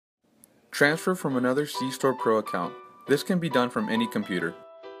Transfer from another CStorePro account. This can be done from any computer.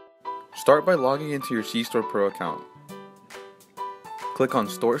 Start by logging into your CStorePro account. Click on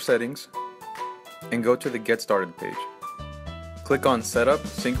Store Settings and go to the Get Started page. Click on Setup,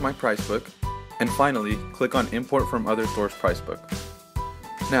 Sync My Pricebook, and finally, click on Import from Other Store's Pricebook.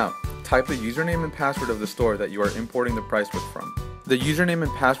 Now, type the username and password of the store that you are importing the Pricebook from. The username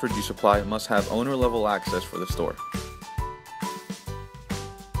and password you supply must have owner-level access for the store.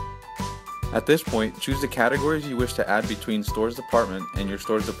 At this point, choose the categories you wish to add between Store's Department and your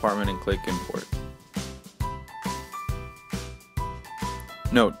Store's Department and click Import.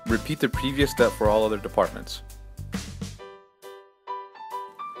 Note, repeat the previous step for all other departments.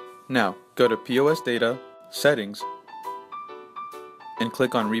 Now, go to POS Data, Settings, and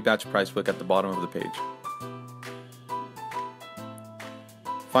click on Rebatch Pricebook at the bottom of the page.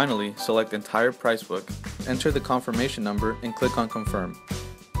 Finally, select Entire Pricebook, enter the confirmation number, and click on Confirm.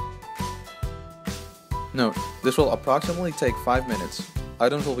 Note, this will approximately take 5 minutes.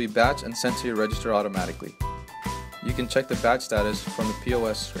 Items will be batched and sent to your register automatically. You can check the batch status from the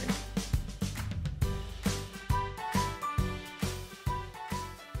POS screen.